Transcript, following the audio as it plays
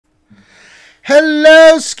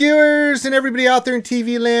Hello, skewers and everybody out there in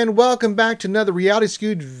TV land. Welcome back to another Reality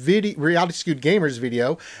Skewed Gamers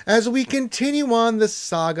video as we continue on the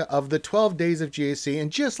saga of the 12 days of GAC. And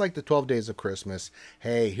just like the 12 days of Christmas,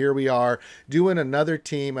 hey, here we are doing another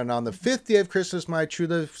team. And on the 5th day of Christmas, my true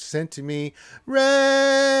love sent to me, Rey.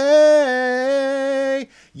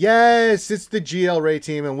 Yes, it's the GL Rey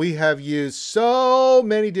team. And we have used so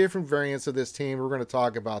many different variants of this team. We're going to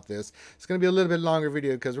talk about this. It's going to be a little bit longer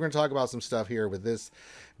video because we're going to talk about some stuff here with this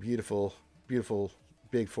beautiful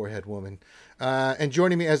big forehead woman, and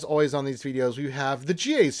joining me as always on these videos we have the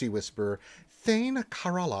GAC Whisperer Thane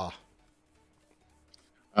Kyrel.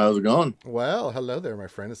 How's it going? Well, hello there, my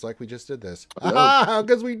friend. It's like we just did this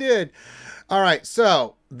because we did. All right,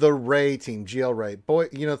 so the Rey team, GL Rey, boy,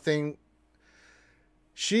 you know, Thane,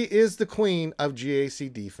 she is the queen of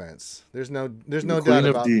GAC defense. There's no doubt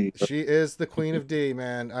about it. She is the queen of D,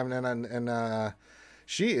 man. I mean,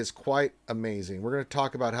 she is quite amazing. We're going to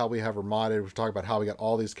talk about how we have her modded. We'll talk about how we got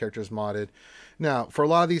all these characters modded. Now, for a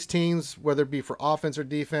lot of these teams, whether it be for offense or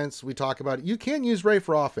defense, we talk about it. You can use Rey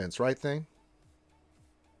for offense, right, Thane?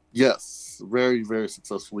 Yes. Very, very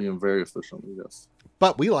successfully and very efficiently, yes.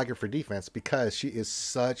 But we like her for defense because she is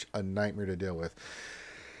such a nightmare to deal with.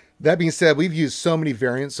 That being said, we've used so many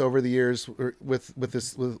variants over the years with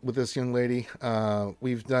this young lady.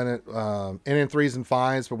 We've done it in 3s and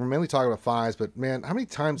 5s, but we're mainly talking about 5s. But man, how many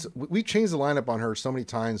times we changed the lineup on her so many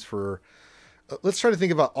times for? Let's try to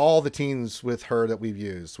think about all the teams with her that we've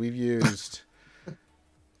used. We've used.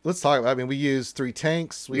 Let's talk about. I mean, we used 3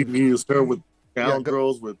 tanks. We've used her with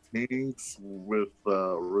scoundrels, with tanks, with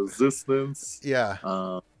resistance.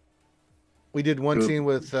 Yeah. We did one team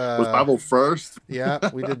with Bible first. Yeah,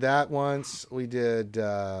 we did that once. We did.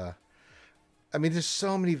 I mean, there's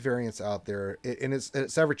so many variants out there, and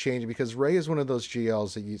it's ever changing because Rey is one of those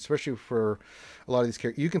GLs that you, especially for a lot of these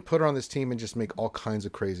characters, you can put her on this team and just make all kinds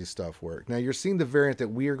of crazy stuff work. Now you're seeing the variant that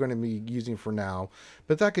we are going to be using for now,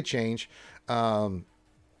 but that could change. But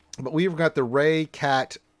we've got the Rey,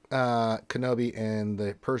 Cat, Kenobi, and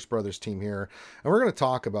the Purse Brothers team here, and we're going to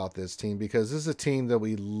talk about this team because this is a team that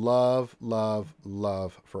we love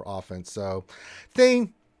for offense. So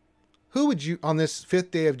Thane, who would you, on this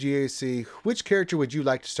 5th day of GAC, which character would you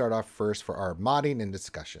like to start off first for our modding and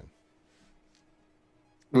discussion?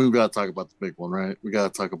 We've got to talk about the big one, right? We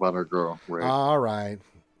got to talk about our girl, Rey. All right,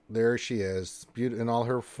 there she is, beautiful in all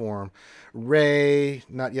her form. Rey,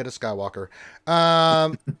 not yet a Skywalker.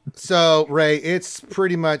 So Rey, it's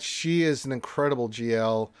pretty much, she is an incredible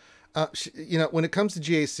GL. You know, when it comes to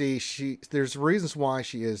GAC, there's reasons why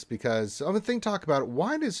she is, because I'm going to talk about it.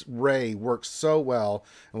 Why does Rey work so well?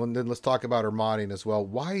 And then let's talk about her modding as well.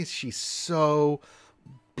 Why is she so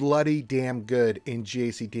bloody damn good in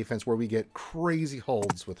GAC defense where we get crazy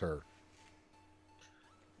holds with her?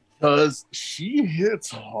 Because she hits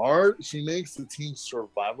hard, she makes the team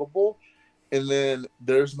survivable, and then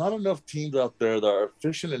there's not enough teams out there that are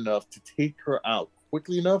efficient enough to take her out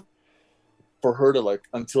quickly enough for her to, like,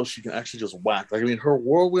 until she can actually just whack. Like, I mean, her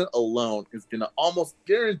whirlwind alone is gonna almost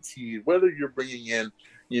guarantee, whether you're bringing in,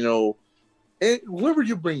 you know, whoever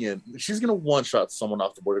you bring in, she's gonna one-shot someone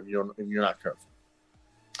off the board if you're not careful.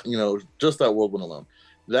 You know, just that whirlwind alone.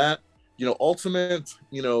 That, you know, ultimate,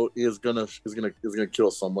 you know, is gonna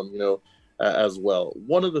kill someone, you know, as well.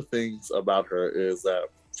 One of the things about her is that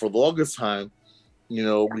for the longest time, you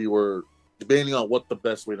know, we were debating on what the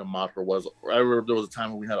best way to mod her was. I remember there was a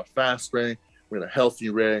time when we had a fast Rey, we had a healthy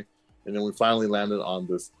Rey, and then we finally landed on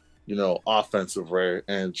this, you know, offensive Rey,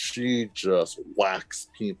 and she just whacks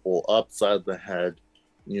people upside the head,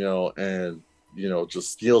 you know, and, you know,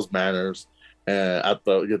 just steals manners. And at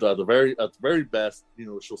the very best, you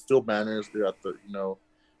know, she'll steal banners at the, you know,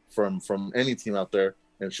 from any team out there,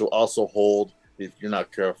 and she'll also hold if you're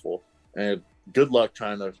not careful. And good luck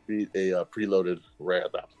trying to beat a preloaded Rey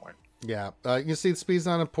at that point. Yeah, you see, the speed's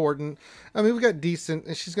not important. I mean, we got decent,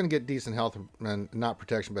 and she's going to get decent health, and not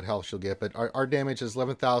protection, but health she'll get. But our damage is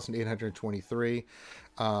 11,823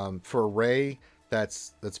 for Rey.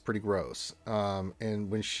 That's pretty gross.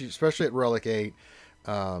 And when she, especially at Relic 8.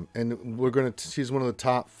 And she's one of the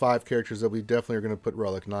top 5 characters that we definitely are going to put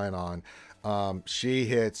Relic 9 on. She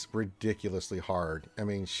hits ridiculously hard. I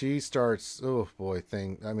mean, she starts, oh boy,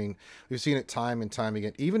 I mean, we've seen it time and time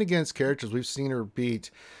again, even against characters. We've seen her beat,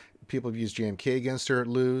 people have used JMK against her,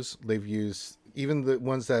 lose. They've used, even the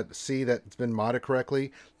ones that see that it's been modded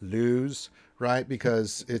correctly, lose, right?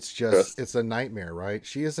 Because it's just, it's a nightmare, right?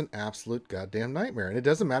 She is an absolute goddamn nightmare, and it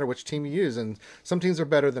doesn't matter which team you use, and some teams are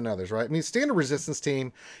better than others, right? I mean, standard resistance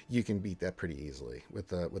team, you can beat that pretty easily with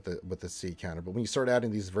the C counter, but when you start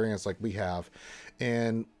adding these variants like we have,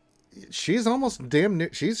 and she's almost damn near.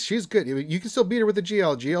 She's good. You can still beat her with the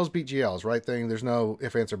GL. GLs beat GLs, right? Thing. There's no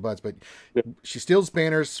if, ands, or buts. But Yeah. she steals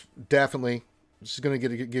banners. Definitely, she's gonna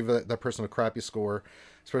give that person a crappy score,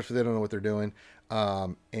 especially if they don't know what they're doing.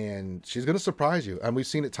 And she's gonna surprise you. And we've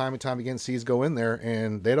seen it time and time again. C's go in there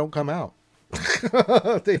and they don't come out.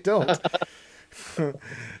 They don't.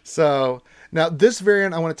 So now this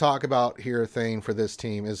variant I want to talk about here, Thane, for this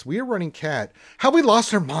team is we are running Cat. Have we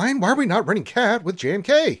lost our mind? Why are we not running Cat with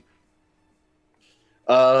JMK?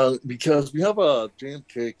 Because we have a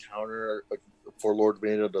JMK counter for Lord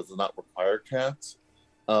Vader that does not require cats.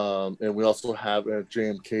 And we also have a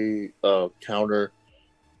JMK counter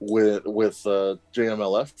with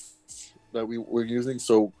JMLF that we're using.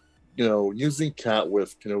 So, using cat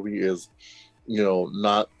with Kenobi is,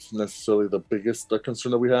 not necessarily the biggest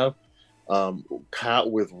concern that we have. Cat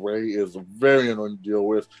with Rey is very annoying to deal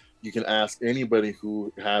with. You can ask anybody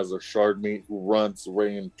who has a shard mate who runs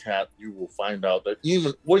Rey and Cat. You will find out that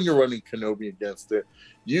even when you're running Kenobi against it,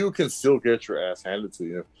 you can still get your ass handed to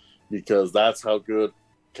you, because that's how good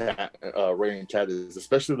Rey and Cat is.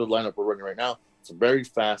 Especially the lineup we're running right now. It's a very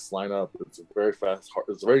fast lineup. It's a very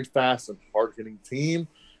fast and hard hitting team.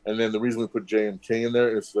 And then the reason we put JMK in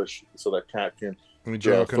there is so that Cat can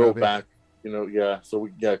throw back. General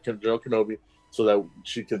Kenobi, so that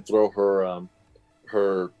she can throw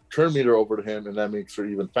her turn meter over to him, and that makes her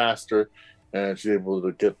even faster, and she's able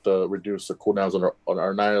to reduce the cooldowns on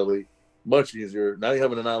our Annihilate much easier. Now you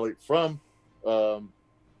have an Annihilate from you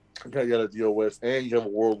got to deal with, and you have a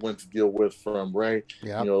Whirlwind to deal with from Rey.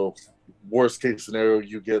 Yeah. Worst case scenario,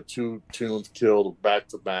 you get 2 tunes killed back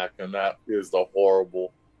to back, and that is the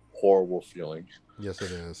horrible feeling. Yes,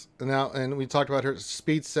 it is. And we talked about her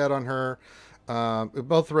speed set on her.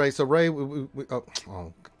 Both Rey. So Rey,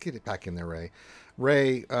 get it back in there, Rey.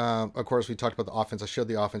 Rey, of course, we talked about the offense. I showed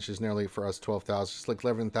the offense. She's nearly for us 12,000. She's like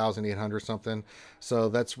 11,800 something. So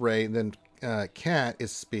that's Rey. And then Cat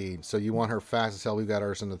is speed. So you want her fast as hell. We've got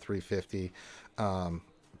ours in the 350.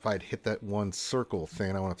 If I'd hit that one circle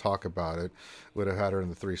thing, I want to talk about it, would have had her in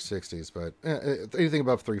the 360s. But anything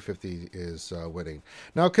above 350 is winning.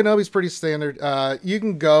 Now, Kenobi's pretty standard. You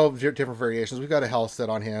can go different variations. We've got a health set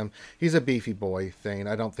on him. He's a beefy boy thing.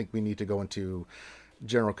 I don't think we need to go into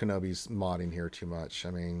General Kenobi's modding here too much. I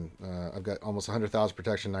mean, I've got almost 100,000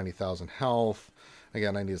 protection, 90,000 health.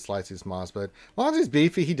 Again, I need to slice these mods, but as long as he's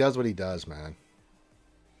beefy, he does what he does, man.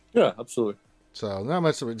 Yeah, absolutely. So not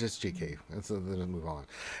much of it, just GK. Let's move on.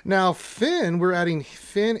 Now Finn, we're adding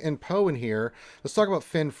Finn and Poe in here. Let's talk about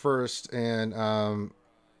Finn first. And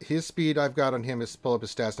his speed I've got on him is pull up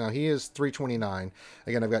his stats now. He is 329.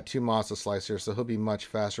 Again, I've got 2 mods to slice here, so he'll be much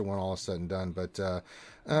faster when all is said and done. But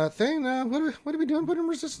Thane, what are we doing putting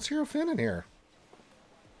Resistance Hero Finn in here?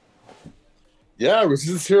 Yeah,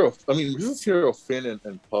 Resistance Hero Finn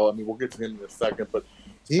and Poe. I mean, we'll get to him in a second, but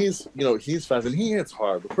he's fast and he hits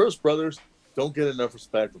hard. The First Brothers don't get enough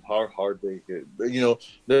respect of how hard they hit.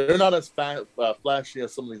 They're not as flashy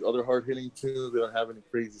as some of these other hard-hitting tunes. They don't have any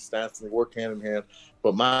crazy stats, and they work hand in hand.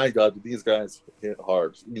 But my God, these guys hit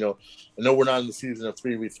hard. I know we're not in the season of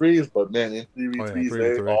 3v3s, but man, in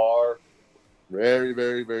 3v3s, they are very,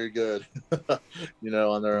 very, very good,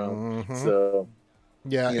 on their own. Mm-hmm. So,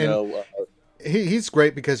 yeah, he's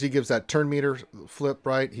great because he gives that turn meter flip,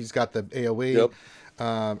 right? He's got the AoE. Yep.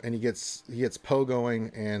 And he gets Poe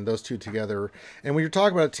going, and those two together. And when you're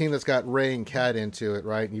talking about a team that's got Rey and Cat into it,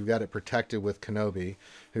 right, and you've got it protected with Kenobi,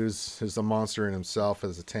 who's a monster in himself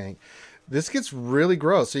as a tank, this gets really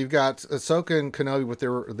gross. So you've got Ahsoka and Kenobi with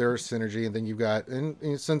their synergy, and then you've got,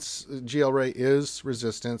 and since GL Rey is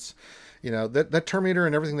resistance, that Terminator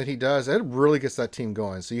and everything that he does, that really gets that team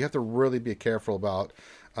going. So you have to really be careful about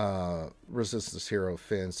Resistance Hero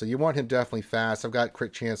Finn. So you want him definitely fast. I've got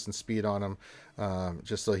crit chance and speed on him,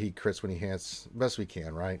 just so he crits when he hits best we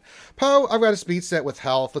can, right? Poe, I've got a speed set with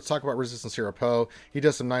health. Let's talk about Resistance Hero Poe. He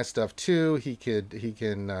does some nice stuff too. He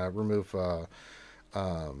can remove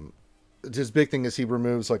his big thing is he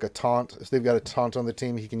removes like a taunt. If they've got a taunt on the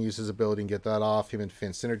team, he can use his ability and get that off. Him and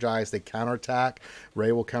Finn synergize. They counterattack.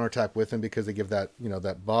 Rey will counterattack with him because they give that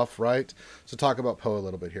that buff, right? So talk about Poe a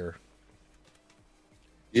little bit here.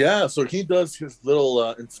 Yeah, so he does his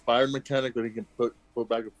little inspired mechanic that he can put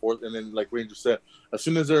back and forth, and then like Ranger said, as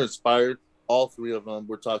soon as they're inspired, all 3 of them,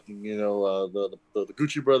 we're talking, the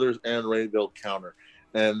Gucci brothers and Rey, they'll counter,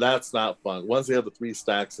 and that's not fun. Once they have the 3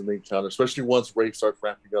 stacks and they counter, especially once Rey starts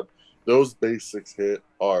ramping up, those basics hit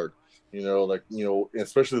hard.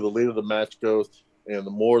 Especially the later the match goes, and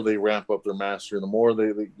the more they ramp up their mastery, and the more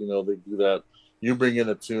they do that. You bring in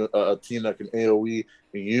a team that can AoE,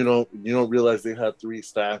 and you don't realize they had 3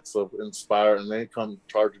 stacks of Inspire, and they come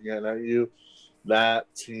charging in at you.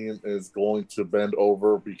 that team is going to bend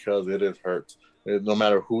over because it is hurt, no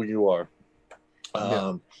matter who you are.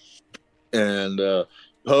 And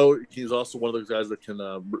Poe, he's also one of those guys that can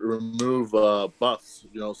remove buffs.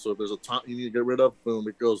 You know, so if there's a top you need to get rid of, boom,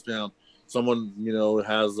 it goes down. Someone, you know,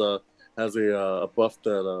 has a buff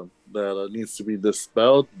that needs to be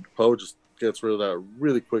dispelled. Poe just gets rid of that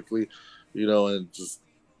really quickly, you know, and just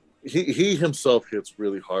he himself hits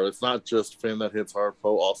really hard. It's not just Finn that hits hard.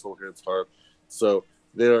 Poe also hits hard. So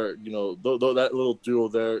they're, you know, that little duo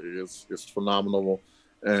there is phenomenal.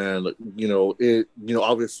 And, you know, it, you know,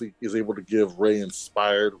 obviously is able to give Rey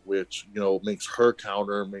inspired, which, you know, makes her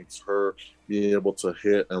counter, makes her be able to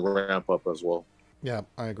hit and ramp up as well. Yeah,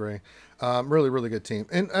 I agree. Really, really good team.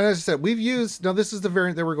 And as I said, we've used, now this is the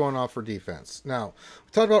variant that we're going off for defense. Now,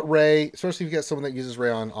 we talked about Rey, especially if you get someone that uses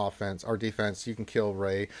Rey on offense, our defense, you can kill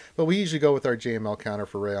Rey. But we usually go with our JML counter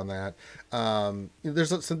for Rey on that.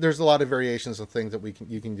 There's a lot of variations of things that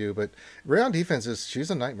you can do, but Rey on defense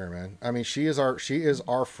she's a nightmare, man. I mean, she is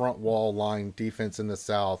our front wall line defense in the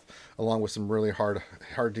South, along with some really hard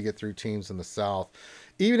to get through teams in the South.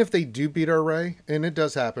 Even if they do beat our Rey, and it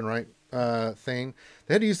does happen, right? Thing,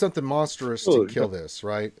 they had to use something monstrous to kill this,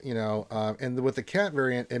 right? You know, and with the cat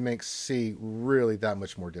variant, it makes C really that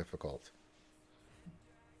much more difficult.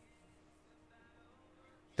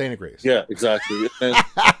 Thane agrees. Yeah, exactly. And,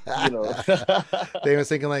 you know, Thane was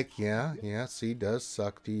thinking like, yeah, C does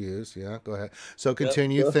suck to use. Yeah, go ahead. So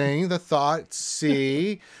continue, yep. Thane, the thought.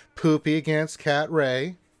 C, poopy against Cat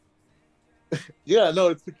Rey. Yeah,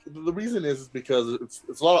 no, the reason is because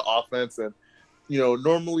it's a lot of offense, and you know,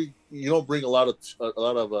 normally you don't bring a lot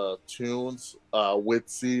of tunes with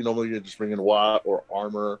C. Normally you just bring in Watt or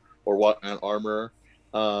Armor or Watt and Armor.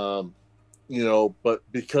 You know, but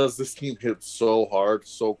because this team hits so hard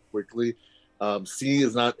so quickly, C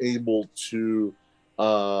is not able to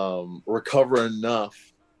recover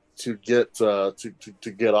enough to get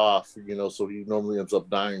get off. You know, so he normally ends up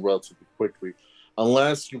dying relatively quickly.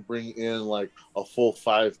 Unless you bring in like a full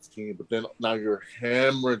 5 team, but then now you're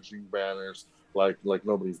hemorrhaging banners like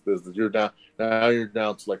nobody's business. You're down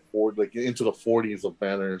to like 4, like into the 40s of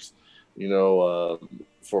banners, you know,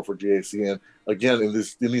 for GAC. And again, in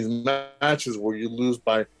these matches where you lose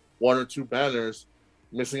by 1 or 2 banners,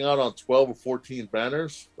 missing out on 12 or 14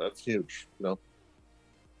 banners, that's huge, you know.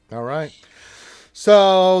 All right.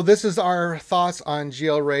 So this is our thoughts on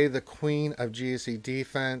GL Rey, the queen of GAC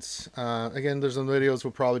defense. Again, there's some videos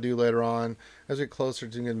we'll probably do later on as we get closer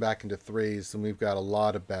to getting back into 3s. And we've got a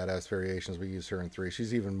lot of badass variations. We use her in 3.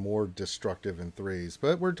 She's even more destructive in 3s.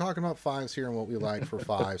 But we're talking about 5s here and what we like for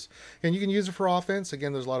 5s. And you can use her for offense.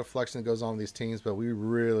 Again, there's a lot of flexing that goes on with these teams, but we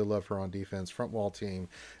really love her on defense. Front wall team.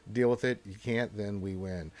 Deal with it. You can't, then we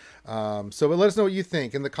win. But let us know what you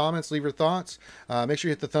think. In the comments, leave your thoughts. Make sure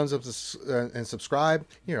you hit the thumbs up and subscribe.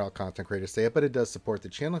 You know how content creators say it, but it does support the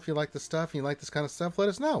channel. If you like this stuff and you like this kind of stuff, let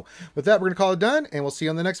us know. With that, we're going to call it done, and we'll see you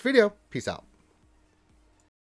on the next video. Peace out.